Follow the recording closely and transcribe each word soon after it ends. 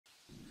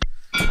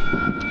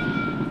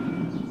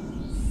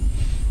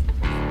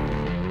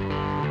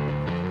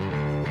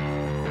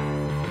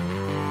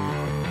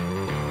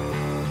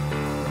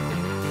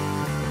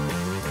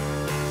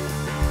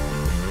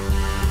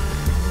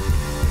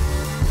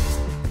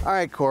All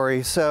right,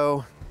 Corey,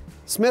 so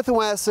Smith &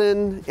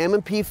 Wesson,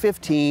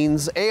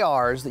 M&P15s,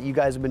 ARs that you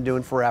guys have been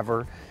doing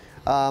forever.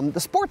 The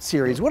Sports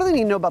Series, what do they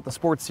need to know about the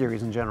Sports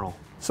Series in general?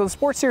 So the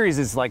Sports Series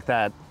is like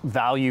that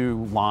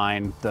value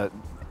line, the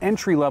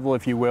entry level,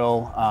 if you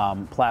will,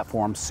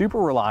 platform, super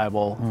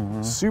reliable,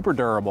 super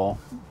durable,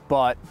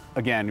 but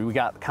again, we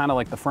got kind of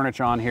like the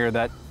furniture on here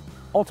that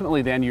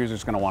ultimately the end user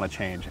is going to want to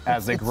change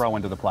as they grow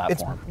into the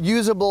platform. It's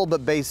usable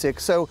but basic.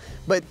 So,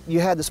 but you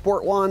had the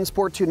Sport 1,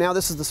 Sport 2, now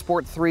this is the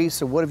Sport 3,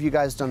 so what have you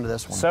guys done to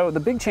this one? So the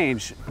big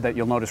change that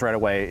you'll notice right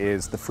away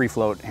is the free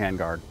float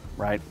handguard,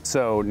 right?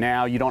 So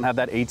now you don't have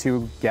that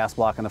A2 gas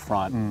block in the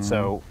front,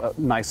 so a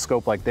nice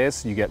scope like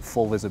this, you get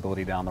full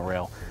visibility down the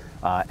rail.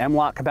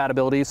 M-LOK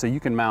compatibility, so you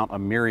can mount a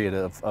myriad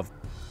of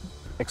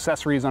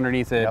accessories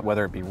underneath it,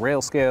 whether it be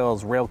rail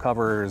scales, rail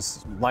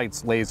covers,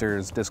 lights,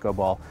 lasers, disco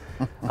ball.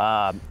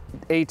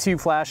 A2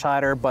 flash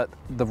hider, but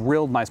the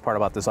real nice part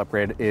about this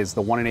upgrade is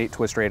the 1 in 8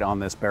 twist rate on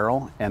this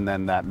barrel and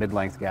then that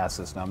mid-length gas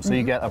system. So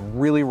you get a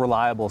really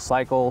reliable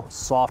cycle,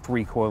 soft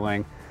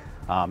recoiling.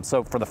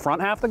 So for the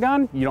front half of the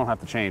gun, you don't have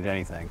to change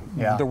anything.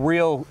 The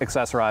real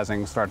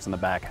accessorizing starts in the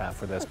back half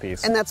for this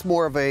piece. And that's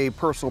more of a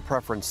personal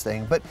preference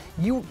thing. But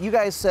you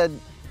guys said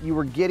you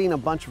were getting a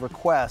bunch of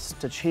requests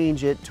to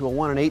change it to a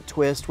 1 in 8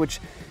 twist, which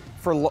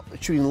for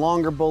shooting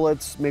longer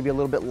bullets, maybe a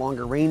little bit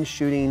longer range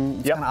shooting,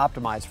 it's kind of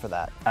optimized for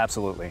that.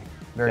 Absolutely.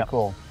 Very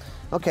cool.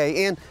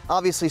 Okay, and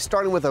obviously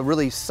starting with a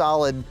really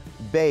solid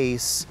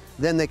base,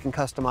 then they can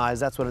customize.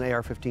 That's what an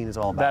AR-15 is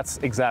all about. That's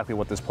exactly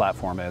what this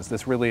platform is.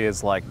 This really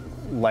is like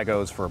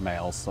Legos for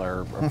males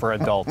or for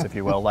adults, if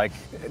you will. Like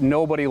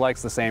nobody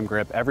likes the same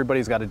grip.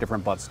 Everybody's got a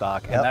different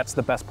buttstock, and that's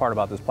the best part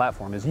about this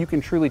platform is you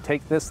can truly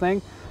take this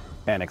thing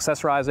and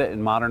accessorize it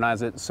and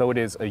modernize it so it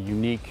is a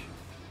unique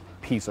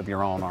piece of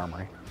your own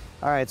armory.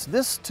 All right, so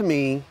this to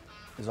me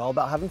is all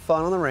about having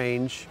fun on the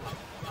range.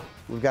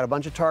 We've got a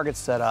bunch of targets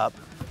set up.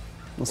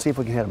 Let's see if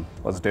we can hit them.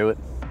 Let's do it.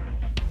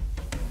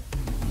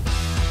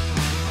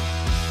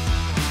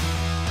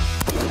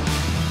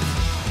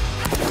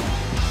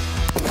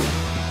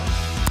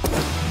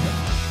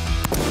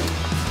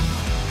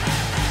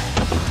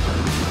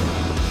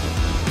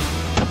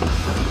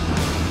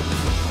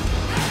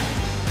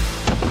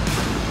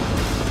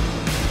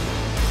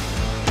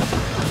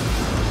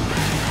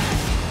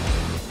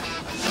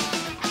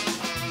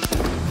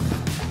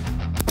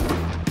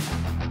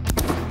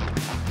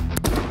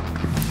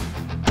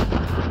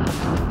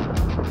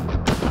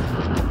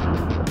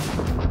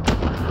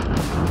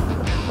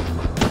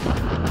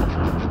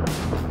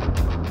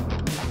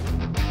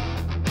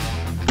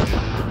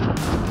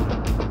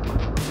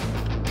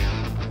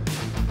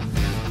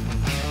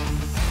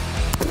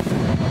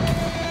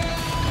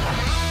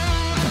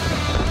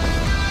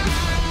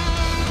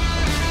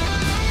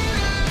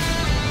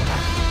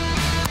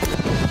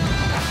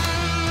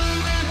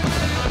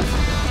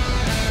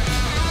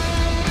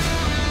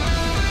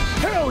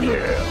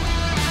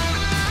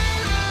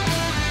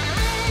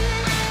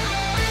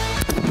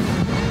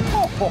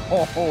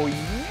 Oh,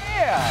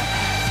 yeah!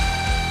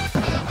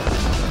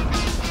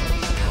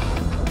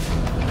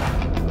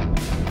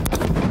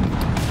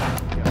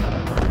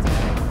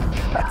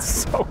 That's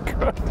so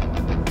good.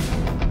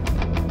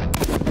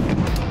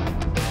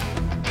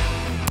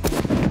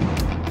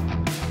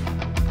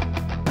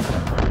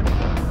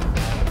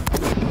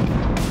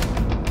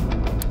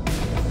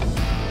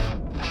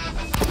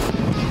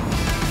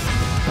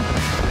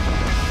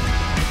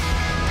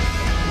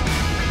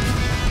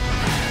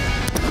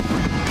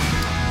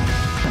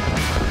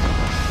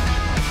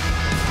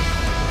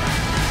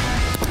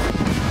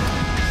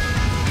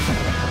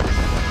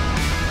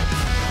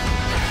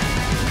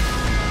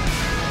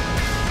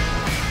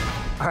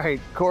 All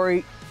right,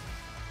 Corey,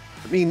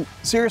 I mean,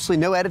 seriously,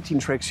 no editing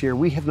tricks here.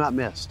 We have not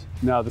missed.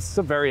 No, this is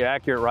a very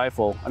accurate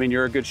rifle. I mean,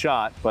 you're a good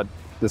shot, but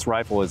this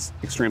rifle is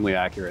extremely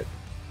accurate.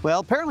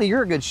 Well, apparently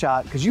you're a good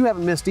shot because you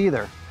haven't missed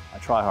either. I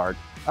try hard.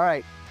 All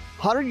right,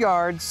 100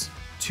 yards,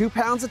 2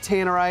 pounds of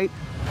tannerite.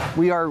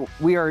 We are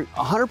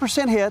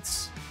 100%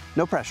 hits,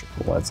 no pressure.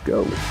 Let's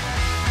go.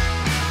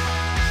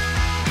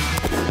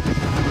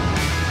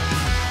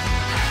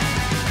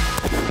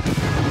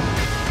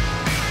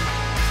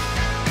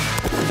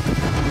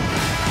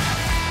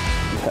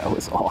 That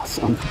was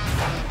awesome.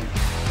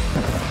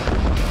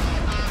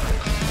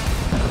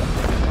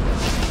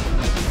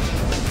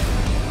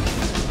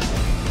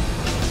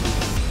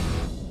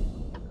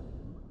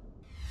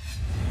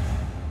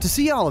 To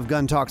see all of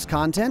Gun Talk's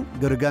content,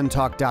 go to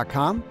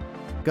guntalk.com,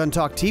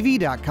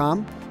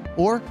 guntalktv.com,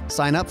 or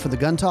sign up for the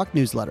Gun Talk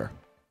newsletter.